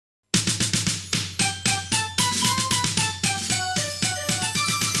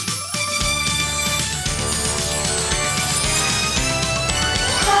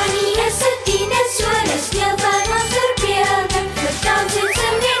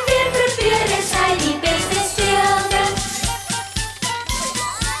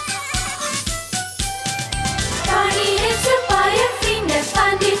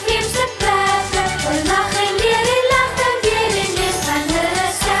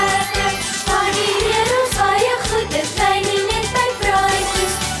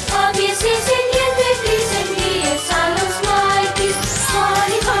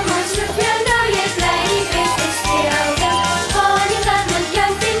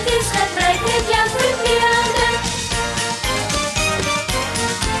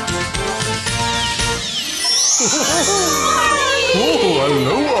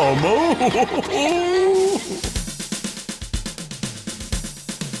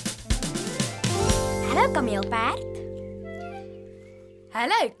Hallo kameelpaard.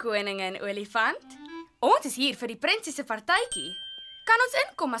 Hallo koning en olifant. Ons is hier vir die prinses se partytjie. Kan ons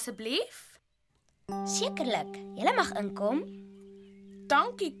inkom asseblief? Sekerlik, julle mag inkom.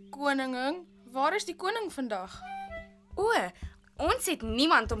 Dankie, koningin. Waar is die koning vandag? O, ons het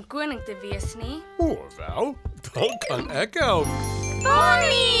niemand om koning te wees nie. O, wel, dan kan ek help.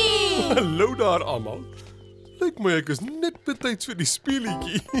 Barney! Hallo daar almal. Lyk my ek is net betyds vir die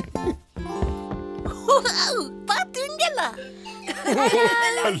speelietjie. Wat doen julle?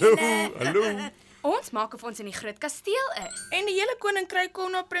 Hallo. Ons maak of ons in die groot kasteel is. En die hele koninkryk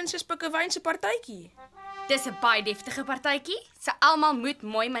kom na prinses Pikkewyn se partytjie. Dis 'n baie deftige partytjie, so almal moet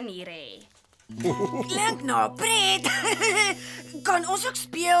mooi maniere hê. Klink na pret. Kan ons ook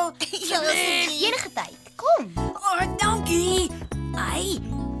speel? Enige tyd. Kom. Dankie. Ai,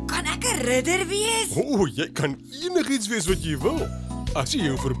 kan ek 'n ridder wees? O, jy kan enigiets wees wat jy wil, as jy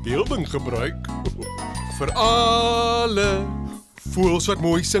jou verbeelding gebruik. Vir alle voëls wat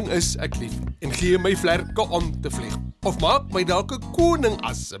mooi sing is ek lief en gee my vlerke om te vlieg. Of maak my dalk 'n koning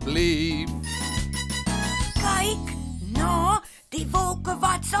asseblief. Kyk, die wolke,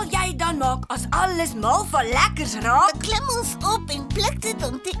 wat sal jy dan maak as alles mal van lekkers raak? Klim ons op en pluk dit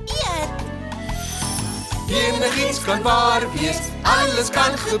om te eet. Enigiets kan waar wees, alles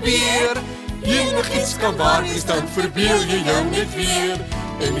kan gebeur. Enigiets kan waar wees, dan verbeel jy jou net weer.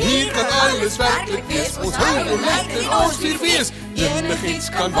 En hier kan alles werklik wees, ons hou jou lyk en ons vier fees. Enigiets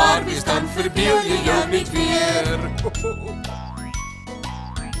kan waar wees, dan verbeel jy jou net weer.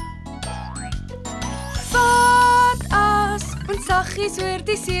 Wat as ons saggies oor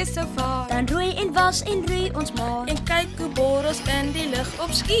die see sou vaar Dan roei en was en roei ons maar. En kyk hoe borrels in die lug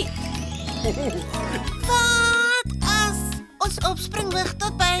opskiet. Wat as ons opspring lig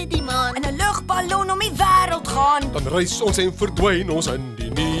tot by die maan? In 'n lugballon om die wêreld gaan. Dan reis ons en verdwyn ons in die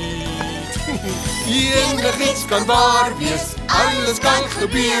niet. Enigiets kan waar wees, alles kan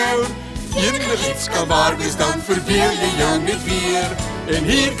gebeur. Enigiets kan waar wees, dan verbeel jy jou net weer. En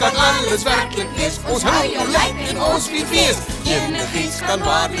hier kan alles werklik wees, ons hou jou lyk en ons vier fees. Enigiets kan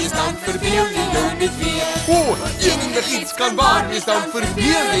waar wees, dan verbeel jy jou net weer. O, enigiets kan waar wees, dan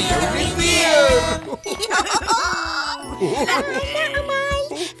verbeel jy jou net weer.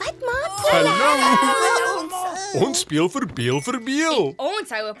 Wat maak julle? Hallo. Ons speel verbeel. Ons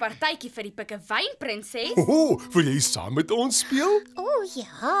hou 'n partytjie vir die Pikkewyn prinses. O, wil jy saam met ons speel? O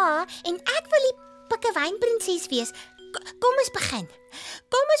ja, en ek wil die Pikkewyn prinses wees. Kom ons begin.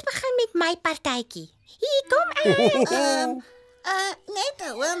 Kom ons begin met my partytjie. Hier kom ek. Net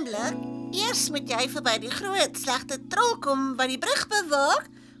 'n oomblik. Eers moet jy verby die groot slegte trol kom wat die brug bewaak.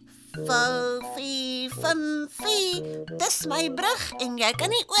 Fie, dis my brug en jy kan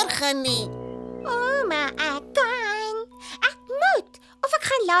nie oorgaan nie. O, maar ek kan. Ek moet. Of ek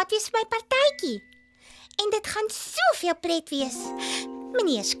gaan laat wees vir my partytjie. En dit gaan soveel pret wees.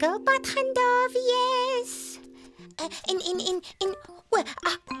 Meneer Skilpad gaan daar wees.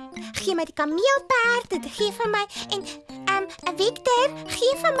 Gee my die kameelperd, dit gee vir my en Victor,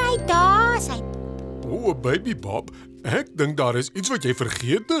 gee vir my daar sy. O, baby Bob, ek dink daar is iets wat jy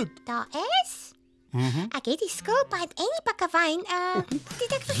vergeet het. Daar is? Ek het die skilpad en die Pikkewyn,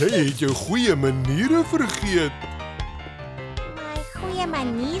 dit ek Jy vergeet. het jou goeie maniere vergeet. My goeie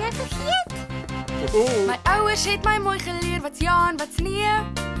maniere vergeet? O, My ouers het my mooi geleer wat's ja en wat's nee.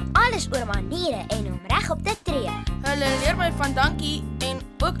 Alles oor maniere en om reg op te tree. Hulle leer my van dankie en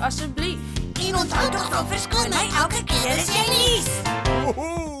ook asseblief. En onthou tog van verskoon my elke keer as jy lies.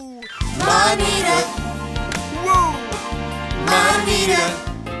 maniere. Wow, maniere.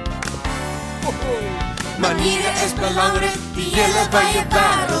 Maniere is belangrik, die hele wye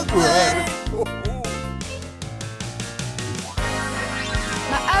wêreld oor.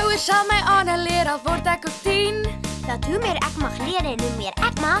 My ouers sal my aanleer al word ek ook 10. Dat hoe meer ek mag leer en hoe meer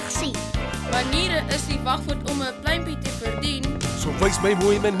ek mag sien. Maniere is die wagwoord om 'n pluimpie te verdien. So wys my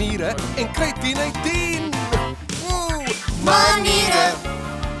mooi maniere en kry 10 uit 10. Wow, maniere.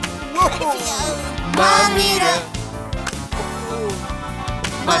 Wow, maniere.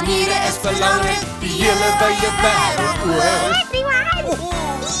 Maniere is belangrik, die hele wye wêreld oor.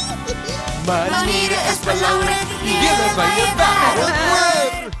 Maniere is belangrik, die hele wye wêreld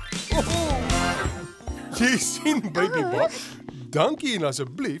oor. Jy sien, baby Bob. Dankie en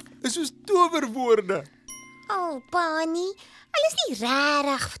asseblief is soos towerwoorde. Oh, Barney, hulle is nie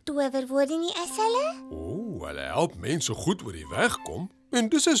regtig towerwoorde nie, is hulle? O, hulle help mense goed oor die weg kom en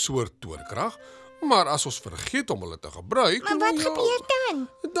dis 'n soort toorkrag. Maar as ons vergeet om hulle te gebruik, Maar wat gebeur dan?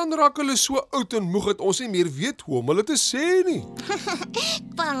 dan raak hulle so oud en moeg dat ons nie meer weet hoe om hulle te sê nie.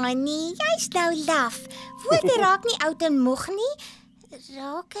 Barney, jy's nou laf. Woorde raak nie oud en moeg nie.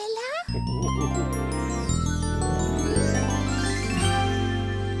 Raak hulle?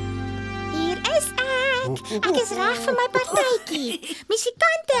 Hier is ek. Ek is reg vir my partytjie.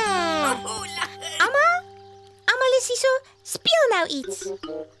 Musikante. Almal is hier so. Speel nou iets.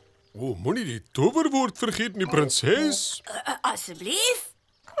 Moenie die towerwoord vergeet nie, prinses. Asseblief.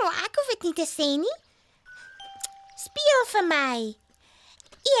 Ek hoef dit nie te sê nie. Speel vir my.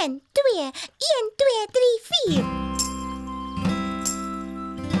 1, 2, 1, 2, 3, 4.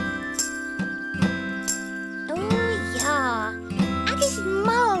 O ja, ek is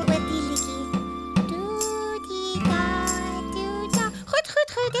mal oor die liedjie. Doe-die-da. Goed,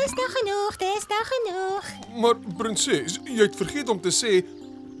 dis nou genoeg. Maar prinses, jy het vergeet om te sê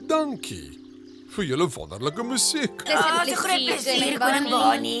dankie vir julle wonderlike musiek. Dis 'n Die groot plesier, plesier, Barney. koning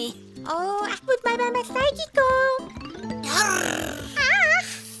Barney. Ek moet by my tydjie kom.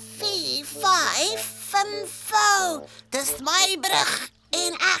 4, 5 en vou. Dis my brug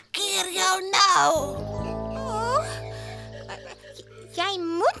en ek keer jou nou. Jy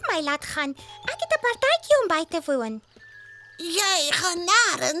moet my laat gaan. Ek het 'n partytjie om by te woon. Jy gaan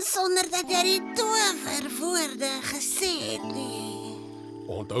nêrens sonder dat jy die towerwoorde gesê het nie.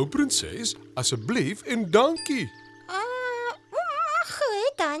 Onthou prinses, asseblief en dankie.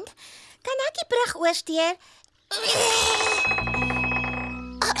 Goed dan. Kan ek die brug oorsteek?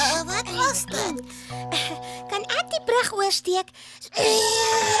 Wat was dit? Kan ek die brug oorsteek?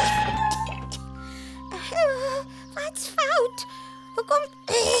 Wat's fout? Hoekom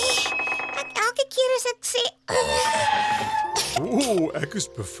ek elke keer as ek sê Ek is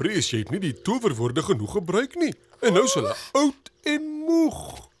bevrees jy het nie die towerwoorde genoeg gebruik nie. En nou is hulle oud en moeg.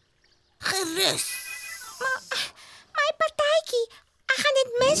 Gerus. my partytjie, ek gaan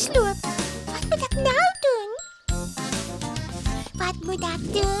dit misloop. Wat moet ek nou doen? Wat moet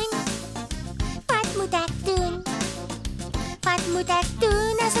ek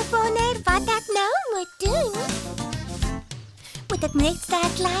doen as ek wonder wat ek nou moet doen? Moet ek net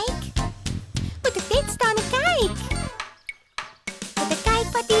sterk lyk? Moet ek net staan en kyk? Moet ek kyk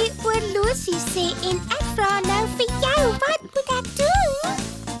wat die oorlosie sê en ek vra nou vir jou, wat moet ek doen?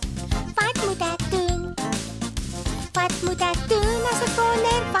 Wat moet ek doen? Wat moet ek doen as ek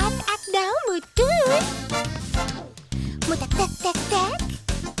wonder wat ek nou moet doen? Moet ek tik?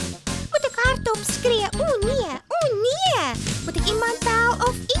 Moet ek hardop skree? O nee! Moet ek iemand bel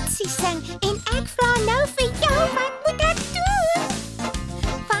of ietsie sing en ek vra nou vir jou, wat moet ek doen?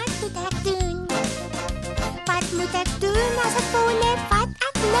 Wat moet ek doen? Wat moet ek doen as ek wonder wat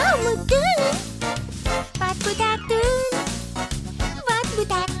ek nou moet doen? Wat moet ek doen? Wat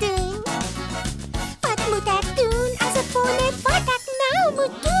moet ek doen? Wat moet ek doen as ek wonder wat ek nou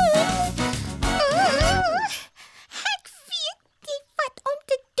moet doen? Ek weet nie wat om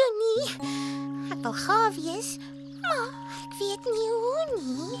te doen nie. Ek wil gaaf wees, maar ek weet nie hoe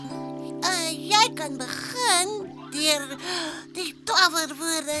nie. Jy kan begin deur die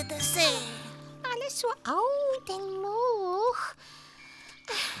towerwoorde te sê. Alles so oud en moeg.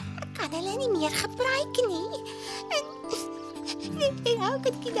 Ek kan hulle nie meer gebruik nie. En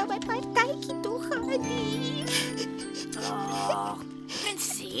elke keer nou my partytjie toe gaan nie.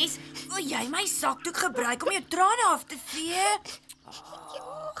 Prinses, wil jy my sakdoek gebruik om jou trane af te vee?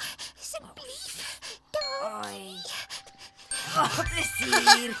 Asseblief.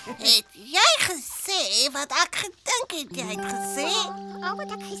 Plesier. Het jy gesê wat ek gedink het jy het gesê? Al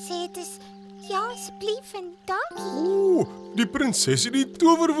wat ek gesê het is ja, asseblief en dankie. Die prinses het die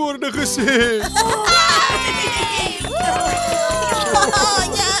towerwoorde gesê.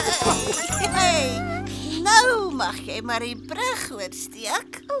 Hey, nou mag jy maar die brug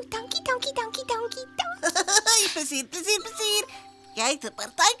oorsteek. Dankie. Plesier. Jy het 'n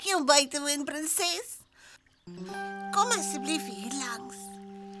partytjie om by te woon, prinses. Kom asseblief hier langs.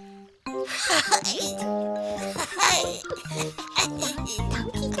 Dankie.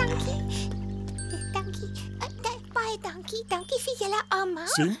 Dankie vir julle almal.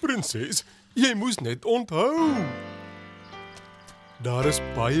 Sien prinses, jy moes net onthou. Daar is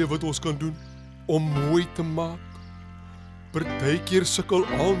baie wat ons kan doen om mooi te maak. Partykeer sukkel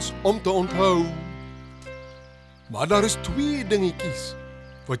ons om te onthou. Maar daar is 2 dingetjies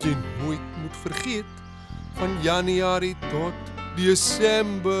wat jy nooit moet vergeet van Januarie tot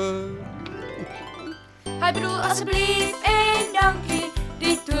Desember. Hy bedoel asseblief en dankie,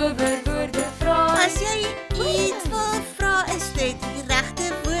 die towerwoorde vra. As jy iets wil vra, is dit die regte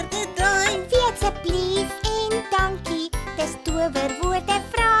woorde daai. Asseblief en dankie, dis towerwoorde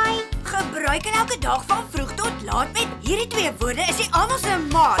vry. Gebruik gebruiken elke dag van vroeg tot laat met hierdie 2 woorde is die almal se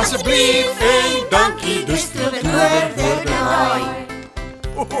maat. Asseblief en dankie, dis towerwoorde daai.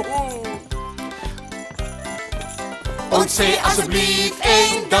 Ons sê asseblief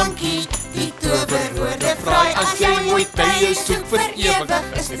en dankie, die towerwoorde vraai. As jy mooi tye soek vir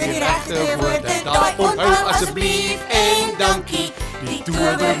ewig, is dit die regte woorde daai. Onthou asseblief en dankie, die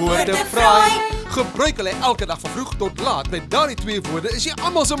towerwoorde vraai. Gebruik hulle elke dag van vroeg tot laat. Met daardie 2 woorde is jy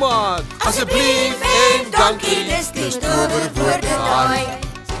almal se maat. Asseblief en dankie, dis die towerwoorde daai.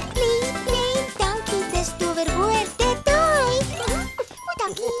 Asseblief en dankie, dis towerwoorde daai. O,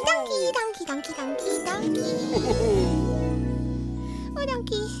 dankie, dankie, dankie, dankie, dankie, dankie. O,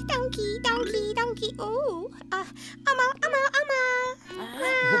 dankie, dankie, dankie, dankie. O, almal.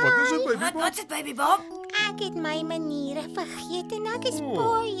 Wat is dit, baby? Wat is dit, baby Bob? Ek het my maniere vergeet en ek is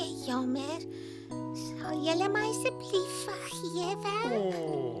baie jammer. Sal julle my asseblief vergewe?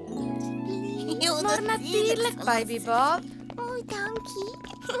 Asseblief. Maar natuurlik, baby Bob. O, dankie.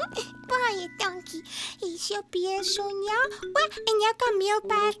 Baie dankie. Hier is jou peer, Sonja. O, en jou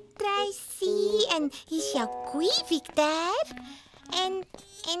kameelperd, Tracy. En hier is jou koei, Victor. En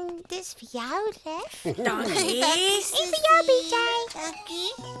dis vir jou, Ref. Dankie. En vir jou, BJ.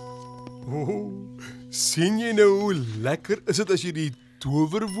 Dankie. Sien jy nou hoe lekker is dit as jy die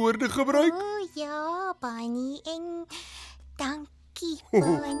towerwoorde gebruik? O, ja, Barney. En dankie,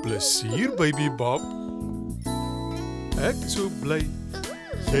 Barney. Plesier, baby Bob. Ek so bly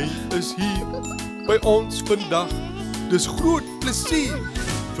jy is hier by ons vandag. Dis groot plesier.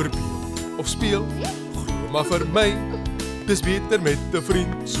 Verbeel of speel, glo maar vir my. Dis beter met 'n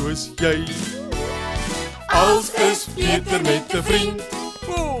vriend soos jy. Als is beter met 'n vriend.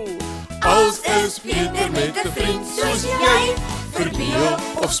 Als is beter met 'n vriend soos jy. Verbeel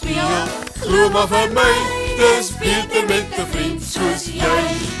of speel, glo maar vir my. Dis beter met 'n vriend soos jy.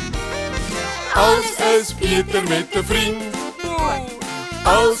 Als is beter met 'n vriend.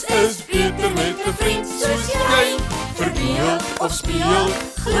 Als is beter met 'n vriend soos jy. Verbeel of speel,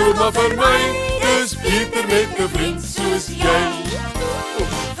 glo maar vir my. Dis beter met 'n vriend soos jy.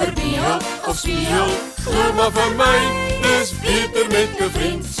 Verbeel of speel, glo maar vir my. Dis beter met 'n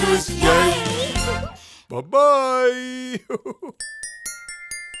vriend soos jy. Bye bye.